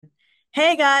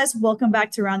Hey guys, welcome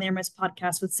back to Around the Emirates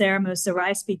podcast with Sara Mousa, where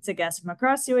I speak to guests from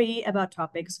across UAE about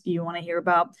topics you want to hear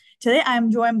about. Today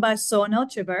I'm joined by Sonal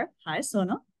Chhibber. Hi,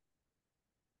 Sonal.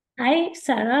 Hi,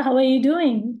 Sarah. How are you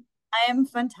doing? I am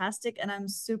fantastic and I'm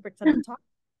super excited to talk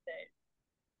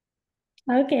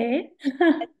today. Okay.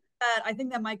 I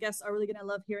think that my guests are really going to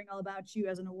love hearing all about you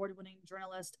as an award-winning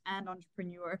journalist and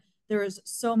entrepreneur. There is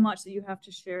so much that you have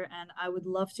to share, and I would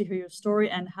love to hear your story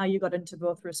and how you got into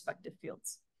both respective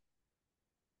fields.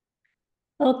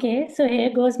 Okay, so here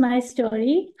goes my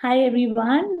story. Hi,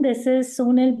 everyone. This is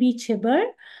Sonal Chhibber.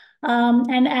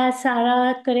 And as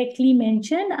Sarah correctly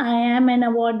mentioned, I am an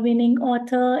award-winning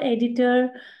author, editor,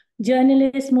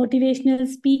 journalist, motivational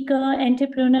speaker,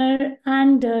 entrepreneur,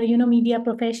 and media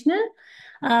professional.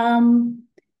 Um,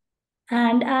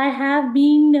 and I have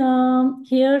been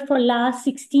here for last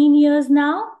 16 years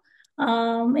now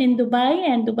in Dubai,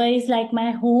 and Dubai is like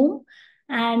my home.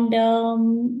 And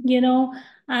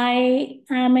I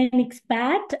am an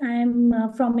expat.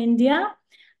 I'm from India,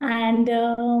 and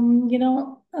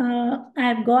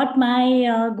I've got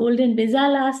my golden visa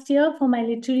last year for my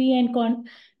literary and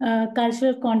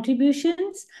cultural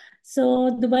contributions.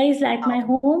 So Dubai is like my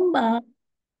Wow. home.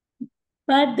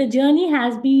 But the journey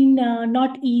has been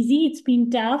not easy. It's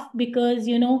been tough because,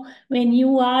 when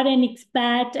you are an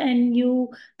expat and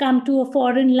you come to a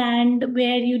foreign land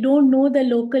where you don't know the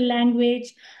local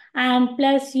language, and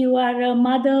plus you are a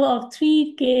mother of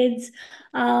three kids,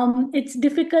 it's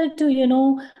difficult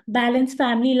to, balance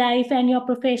family life and your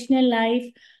professional life.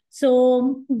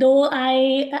 So, though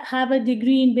I have a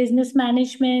degree in business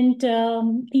management,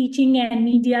 teaching, and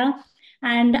media,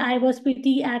 and I was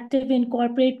pretty active in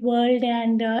corporate world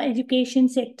and education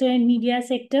sector and media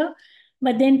sector.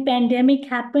 But then pandemic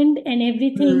happened and Mm,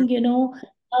 everything,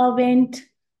 went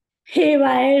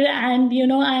haywire, and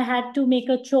I had to make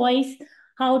a choice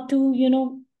how to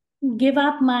give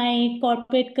up my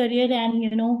corporate career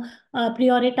and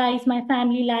prioritize my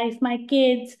family life, my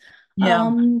kids.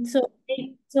 yeah.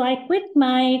 So I quit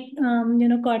my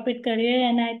corporate career,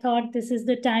 and I thought this is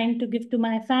the time to give to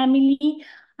my family.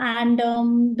 And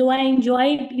though I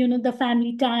enjoyed the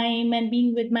family time and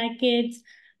being with my kids,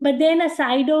 but then a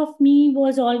side of me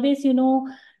was always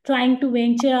trying to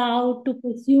venture out to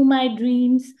pursue my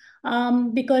dreams,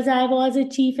 because I was a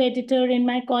chief editor in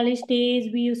my college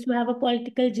days. We used to have a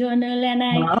political journal, and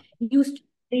I Wow. used to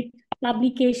write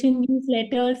publication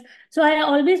newsletters. So I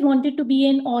always wanted to be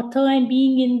an author and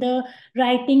being in the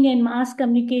writing and mass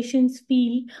communications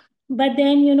field. But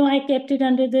then, I kept it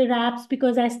under the wraps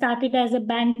because I started as a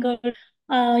banker.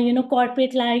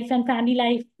 Corporate life and family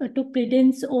life took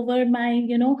precedence over my,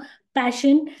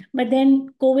 passion. But then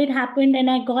COVID happened, and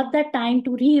I got that time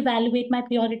to reevaluate my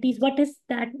priorities. What is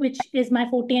that which is my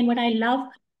forte and what I love?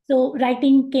 So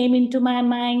writing came into my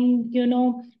mind,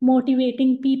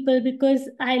 motivating people because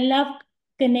I love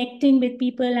connecting with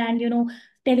people and,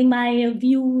 telling my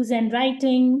views and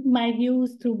writing my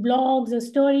views through blogs or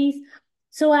stories.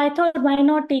 So I thought, why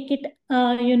not take it,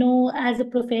 as a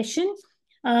profession?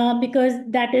 Because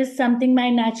that is something my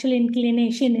natural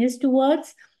inclination is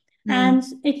towards. Mm, And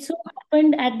it so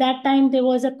happened at that time there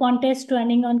was a contest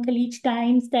running on Khaleej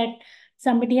Times that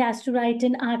somebody has to write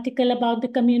an article about the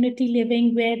community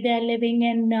living where they're living,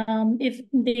 and if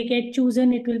they get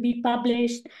chosen, it will be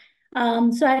published.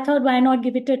 So I thought, why not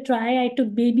give it a try? I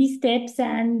took baby steps,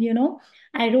 and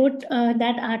I wrote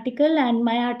that article, and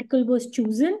my article was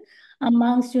chosen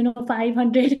amongst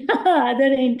 500 other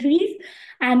entries,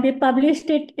 and they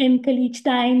published it in Khaleej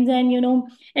Times, and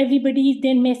everybody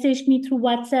then messaged me through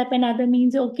WhatsApp and other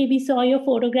means. Okay, we saw your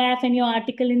photograph and your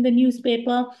article in the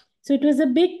newspaper. So it was a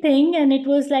big thing, and it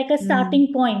was like a mm,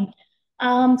 starting point.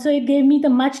 So it gave me the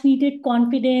much needed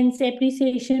confidence,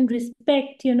 appreciation,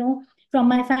 respect, from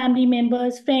my family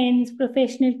members, friends,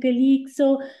 professional colleagues.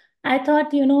 So I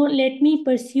thought, let me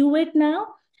pursue it now.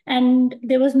 And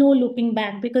there was no looking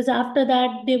back, because after that,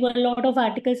 there were a lot of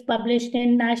articles published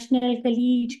in National,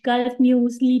 Khaleej, Gulf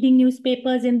News, leading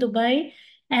newspapers in Dubai,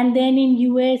 and then in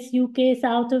US, UK,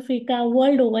 South Africa,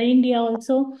 world over, India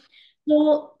also.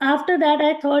 So after that,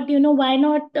 I thought, why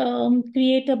not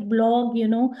create a blog,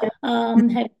 have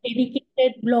a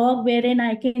dedicated blog wherein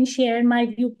I can share my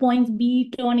viewpoints,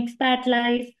 be it on expat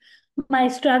life, my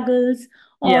struggles,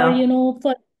 or, yeah.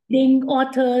 for being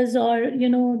authors, or,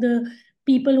 the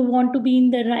people who want to be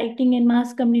in the writing and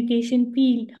mass communication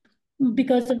field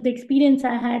because of the experience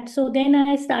I had. So then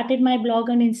I started my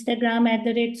blog on Instagram at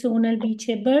the rate Sonal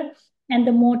Chhibber. And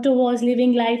the motto was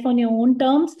living life on your own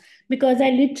terms, because I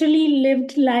literally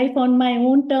lived life on my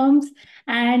own terms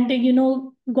and,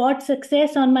 got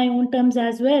success on my own terms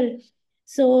as well.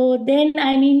 So then,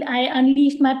 I mean, I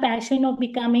unleashed my passion of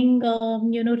becoming,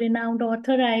 renowned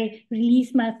author. I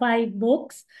released my 5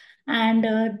 books, and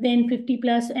then 50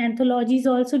 plus anthologies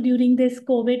also during this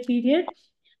COVID period.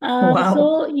 Wow.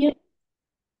 So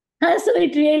so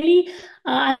it really,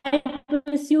 I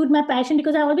pursued my passion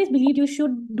because I always believed you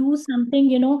should do something,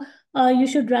 you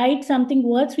should write something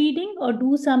worth reading or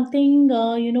do something,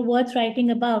 worth writing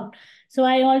about. So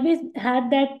I always had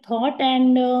that thought,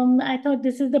 and I thought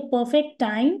this is the perfect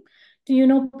time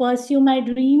to, pursue my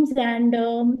dreams. And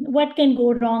what can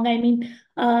go wrong? I mean,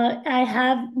 I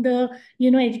have the,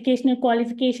 educational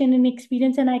qualification and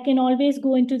experience, and I can always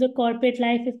go into the corporate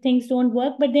life if things don't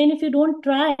work. But then if you don't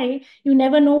try, you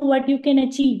never know what you can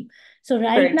achieve. So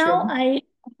right Very now, true.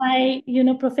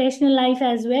 my professional life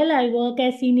as well, I work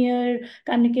as senior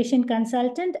communication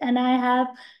consultant, and I have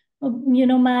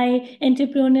my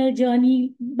entrepreneurial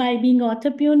journey by being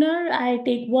entrepreneur. I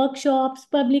take workshops,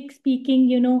 public speaking,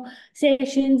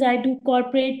 sessions. I do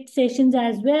corporate sessions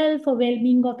as well for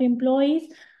well-being of employees.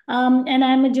 And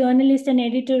I'm a journalist and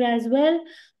editor as well.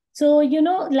 So,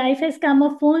 life has come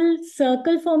a full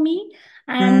circle for me.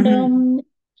 And Hmm.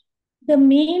 the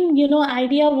main,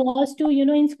 idea was to,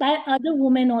 inspire other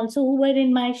women also who were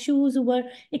in my shoes, who were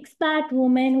expat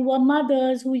women, who were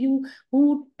mothers,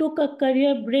 who took a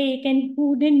career break and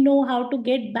who didn't know how to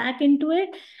get back into it.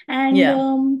 And Yeah.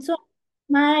 so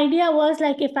my idea was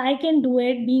like, if I can do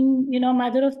it, being,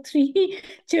 mother of 3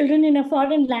 children in a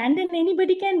foreign land, then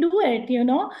anybody can do it.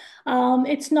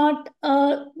 It's not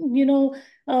a,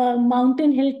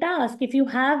 mountain hill task. If you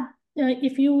have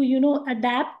if you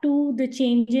adapt to the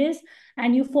changes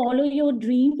and you follow your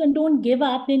dreams and don't give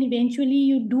up, then eventually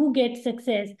you do get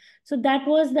success. So that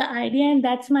was the idea, and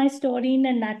that's my story in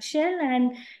a nutshell.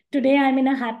 And today I'm in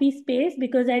a happy space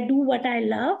because I do what I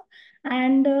love.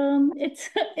 And it's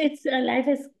it's life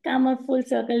has come a full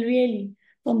circle really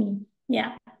for me.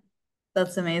 Yeah.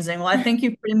 That's amazing. Well, I think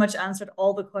you pretty much answered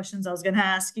all the questions I was going to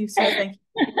ask you. So thank you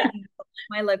for making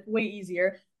my life way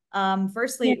easier. Yeah.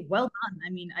 Firstly, well done.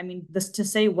 I mean, this to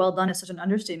say well done is such an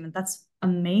understatement. That's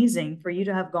amazing for you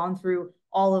to have gone through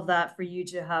all of that, for you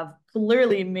to have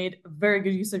clearly made very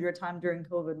good use of your time during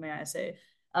COVID, may I say.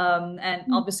 And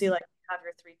obviously, like you have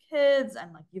your 3 kids,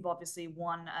 and like you've obviously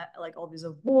won like all these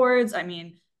awards. I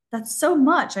mean, that's so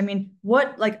much. I mean,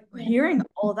 what, like Yeah. hearing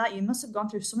all of that, you must have gone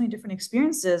through so many different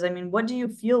experiences. I mean, what do you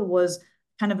feel was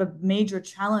kind of a major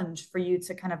challenge for you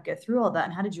to kind of get through all that,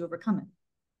 and how did you overcome it?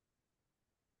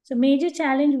 So major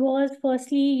challenge was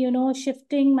firstly,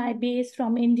 shifting my base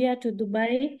from India to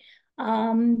Dubai,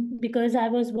 because I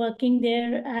was working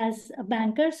there as a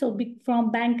banker. So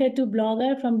from banker to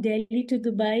blogger, from Delhi to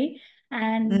Dubai,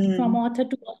 and from Mm, author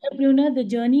to entrepreneur, the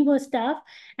journey was tough.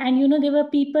 And there were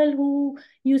people who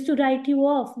used to write you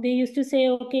off. They used to say,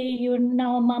 "Okay, you're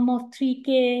now a mom of 3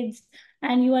 kids,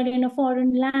 and you are in a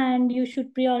foreign land. You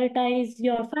should prioritize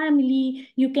your family.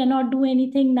 You cannot do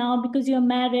anything now because you're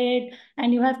married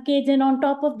and you have kids." And on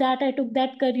top of that, I took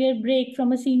that career break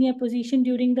from a senior position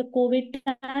during the COVID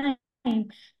time.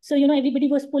 So everybody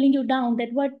was pulling you down,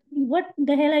 that what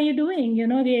the hell are you doing,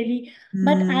 really.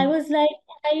 But I mm, was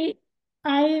like,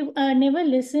 I never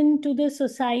listened to the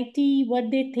society,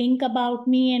 what they think about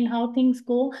me and how things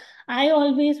go. I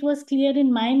always was clear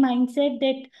in my mindset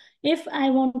that if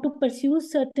I want to pursue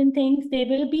certain things, there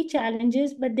will be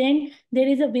challenges, but then there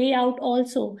is a way out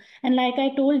also. And like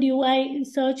I told you, I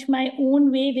search my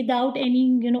own way without any,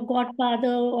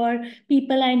 godfather or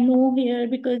people I know here,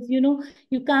 because,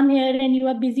 you come here and you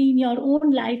are busy in your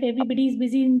own life. Everybody is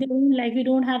busy in their own life. You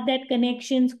don't have that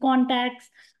connections, contacts.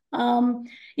 Um,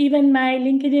 Even my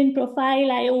LinkedIn profile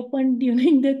I opened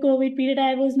during the COVID period,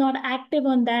 I was not active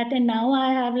on that. And now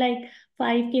I have like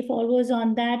 5K followers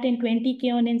on that and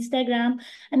 20K on Instagram.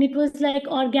 And it was like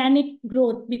organic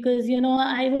growth because,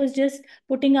 I was just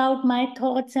putting out my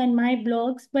thoughts and my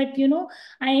blogs. But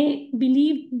I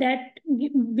believe that,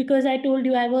 because I told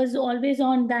you I was always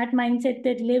on that mindset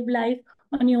that live life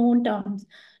on your own terms.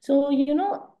 So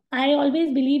I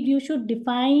always believed you should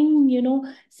define,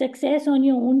 success on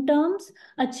your own terms,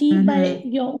 achieve by mm-hmm.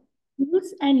 your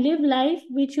rules, and live life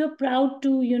which you're proud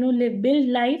to, live, build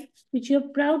life which you're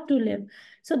proud to live.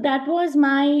 So that was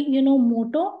my,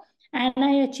 motto. And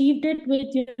I achieved it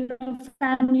with,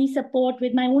 family support,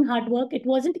 with my own hard work. It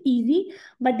wasn't easy,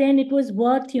 but then it was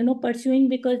worth, pursuing,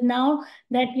 because now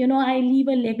that, I leave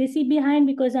a legacy behind,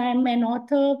 because I'm an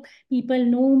author. People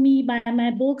know me by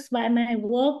my books, by my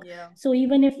work. Yeah. So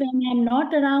even if when I'm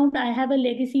not around, I have a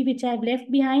legacy which I've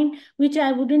left behind, which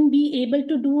I wouldn't be able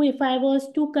to do if I was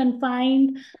too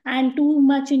confined and too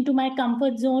much into my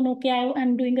comfort zone. Okay,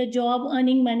 I'm doing a job,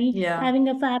 earning money, Yeah. having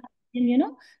a family. and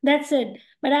that's it.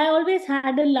 But I always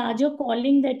had a larger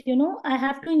calling that I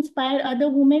have to inspire other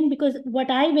women, because what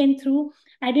I went through,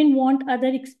 I didn't want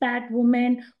other expat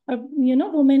women, or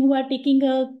women who are taking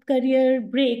a career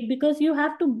break, because you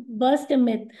have to burst a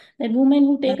myth that women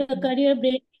who take a Mm, career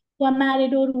break, who are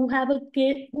married, or who have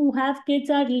kids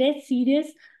are less serious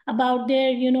about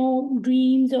their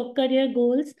dreams or career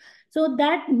goals. So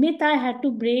that myth I had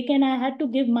to break, and I had to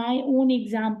give my own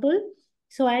example.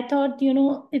 So I thought,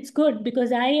 it's good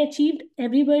because I achieved,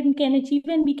 everyone can achieve,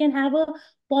 and we can have a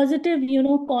positive,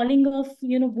 calling of,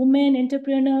 women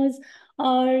entrepreneurs,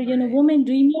 or, right. women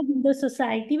dreamers in the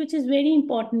society, which is very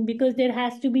important, because there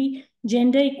has to be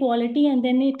gender equality, and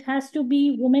then it has to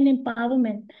be women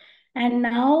empowerment. And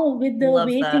now with the Love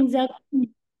way that. things are,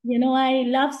 I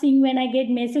love seeing when I get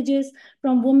messages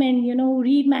from women, who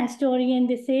read my story and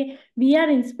they say, we are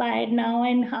inspired now,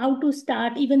 and how to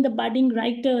start, even the budding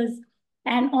writers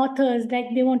and authors, like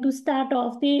they want to start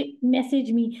off, they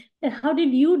message me that how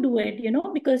did you do it,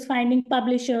 because finding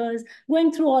publishers,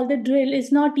 going through all the drill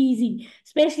is not easy,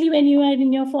 especially when you are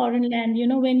in your foreign land.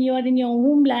 When you are in your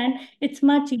homeland, it's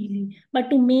much easy, but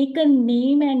to make a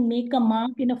name and make a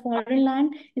mark in a foreign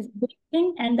land is big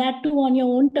thing, and that too on your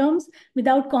own terms,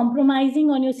 without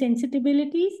compromising on your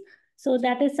sensibilities. So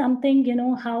that is something,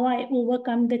 how I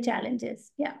overcome the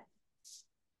challenges. Yeah.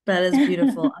 That is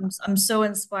beautiful. I'm so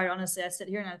inspired. Honestly, I sit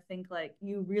here and I think like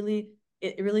you really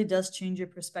it really does change your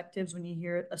perspectives when you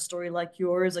hear a story like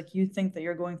yours. Like you think that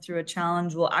you're going through a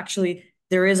challenge. Well, actually,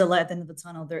 there is a light at the end of the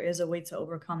tunnel. There is a way to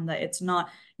overcome that. It's not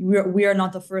we are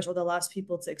not the first or the last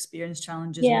people to experience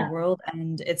challenges in the Yeah. world,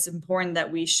 and it's important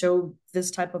that we show this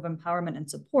type of empowerment and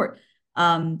support.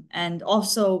 And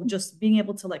also just being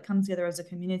able to like come together as a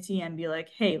community and be like,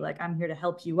 hey, like I'm here to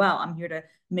help you out. I'm here to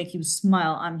make you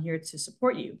smile. I'm here to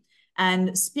support you.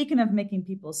 And speaking of making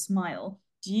people smile,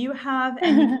 do you have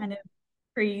any kind of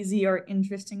crazy or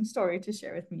interesting story to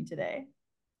share with me today?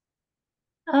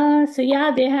 So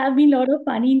yeah, there have been a lot of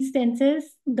funny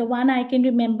instances. The one I can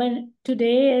remember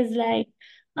today is like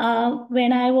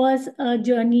when I was a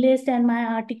journalist and my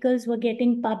articles were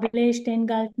getting published in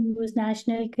Gulf News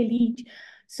National College.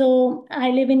 So I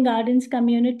live in Gardens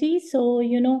community. So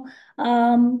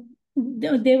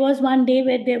there was one day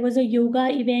where there was a yoga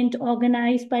event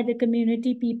organized by the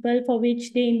community people, for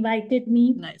which they invited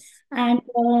me. Nice. And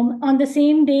on the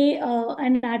same day,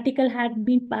 an article had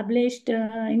been published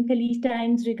in Khaleej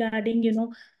Times regarding,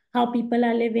 how people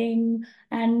are living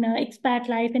and expat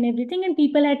life and everything. And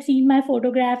people had seen my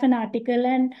photograph and article,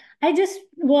 and I just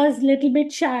was a little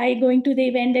bit shy going to the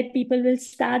event, that people will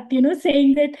start,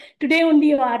 saying that today only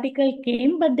your article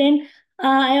came. But then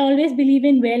I always believe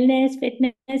in wellness,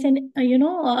 fitness, and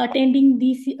attending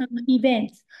these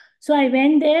events. So I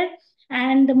went there,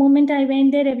 and the moment I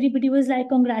went there, everybody was like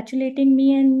congratulating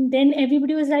me. And then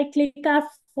everybody was like, click our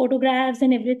photographs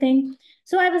and everything.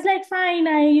 So I was like, fine.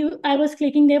 I was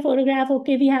clicking their photograph.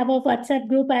 Okay, we have a WhatsApp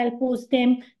group. I'll post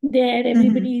them there. Mhm.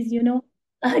 Everybody's,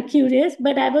 curious.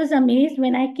 But I was amazed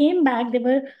when I came back. There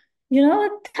were,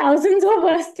 thousands of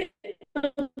us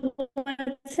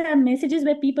WhatsApp messages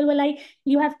where people were like,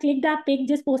 you have clicked our pic,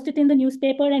 just post it in the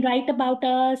newspaper and write about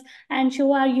us and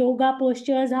show our yoga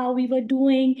postures, how we were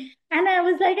doing. And I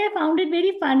was like, I found it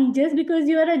very funny. Just because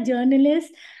you are a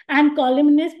journalist and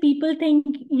columnist, people think,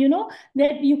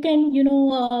 that you can,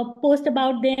 post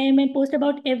about them and post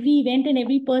about every event and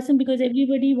every person, because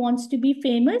everybody wants to be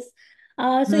famous.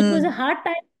 So it was a Mm, hard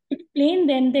time to explain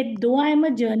them that though I am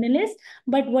a journalist,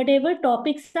 but whatever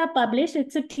topics are published,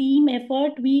 it's a team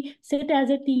effort. We sit as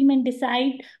a team and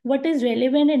decide what is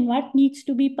relevant and what needs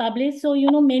to be published. So,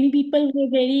 many people were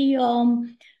very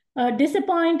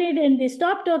disappointed, and they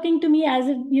stopped talking to me as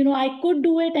if, I could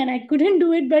do it and I couldn't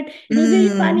do it. But it was very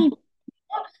mm, funny.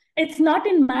 It's not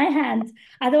in my hands.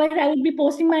 Otherwise, I would be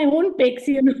posting my own pics,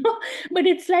 But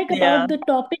it's like yeah, about the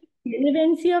topic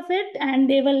relevancy of it. And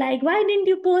they were like, why didn't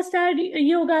you post our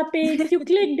yoga pics? You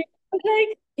clicked it. I was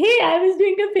like, hey, I was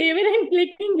doing a favor and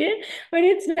clicking it. But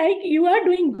it's like, you are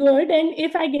doing good. And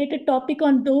if I get a topic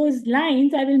on those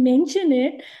lines, I will mention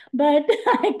it. But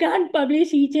I can't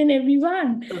publish each and every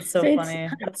one. that's So so it's funny.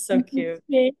 That's so hard to cute.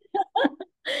 explain.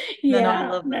 No, no, I Yeah,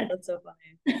 love that. that's That's so funny.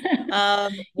 yeah.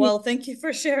 Well, thank you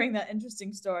for sharing that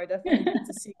interesting story. Definitely good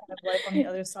to see kind of life on the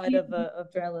other side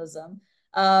of journalism.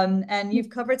 And you've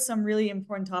covered some really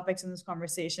important topics in this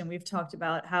conversation. We've talked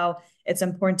about how it's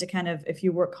important to kind of, if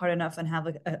you work hard enough and have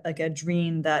like a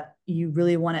dream that you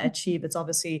really want to achieve, it's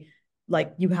obviously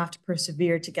like you have to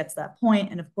persevere to get to that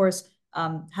point. And of course,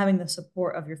 having the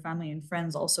support of your family and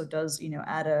friends also does,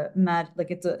 add a mad like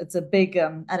it's a big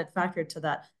added factor to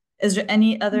that. Is there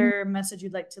any other message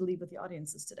you'd like to leave with the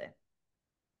audiences today?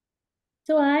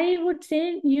 So I would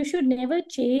say you should never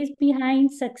chase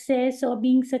behind success or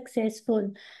being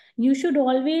successful. You should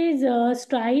always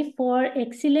strive for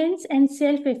excellence and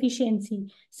self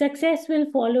efficiency. Success will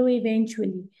follow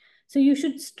eventually. So you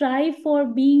should strive for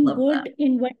being Love that. good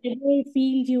in whatever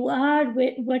field you are,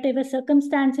 whatever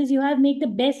circumstances you have, make the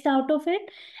best out of it,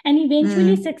 and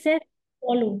eventually Mm, success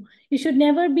will follow. You should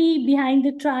never be behind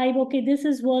the tribe. Okay, this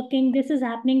is working, this is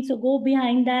happening, so go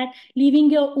behind that, leaving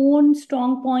your own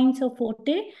strong points or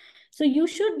forte. So you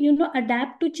should,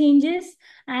 adapt to changes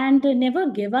and never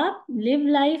give up. Live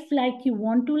life like you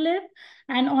want to live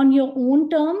and on your own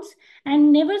terms,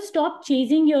 and never stop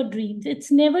chasing your dreams.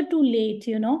 It's never too late,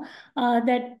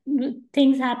 that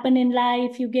things happen in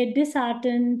life, you get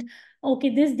disheartened. Okay,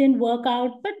 this didn't work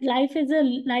out, but life is a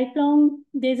lifelong,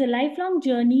 there's a lifelong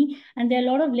journey, and there are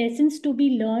a lot of lessons to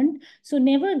be learned. So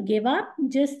never give up.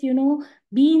 Just,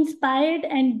 be inspired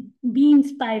and be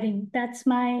inspiring. That's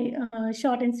my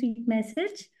short and sweet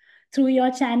message through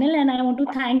your channel. And I want to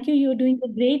thank you. You're doing a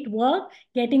great work,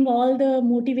 getting all the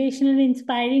motivational,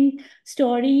 inspiring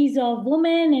stories of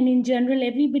women and in general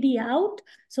everybody out,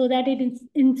 so that it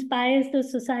inspires the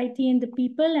society and the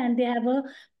people and they have a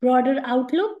broader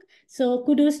outlook. So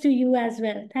kudos to you as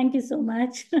well. Thank you so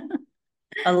much.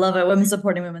 I love it. Women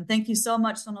supporting women. Thank you so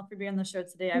much, Sonal, for being on the show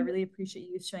today. I really appreciate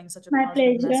you sharing such a My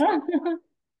positive message. pleasure.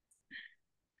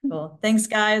 Cool. Thanks,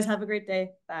 guys. Have a great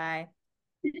day. Bye.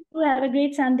 Have a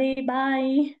great Sunday.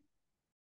 Bye.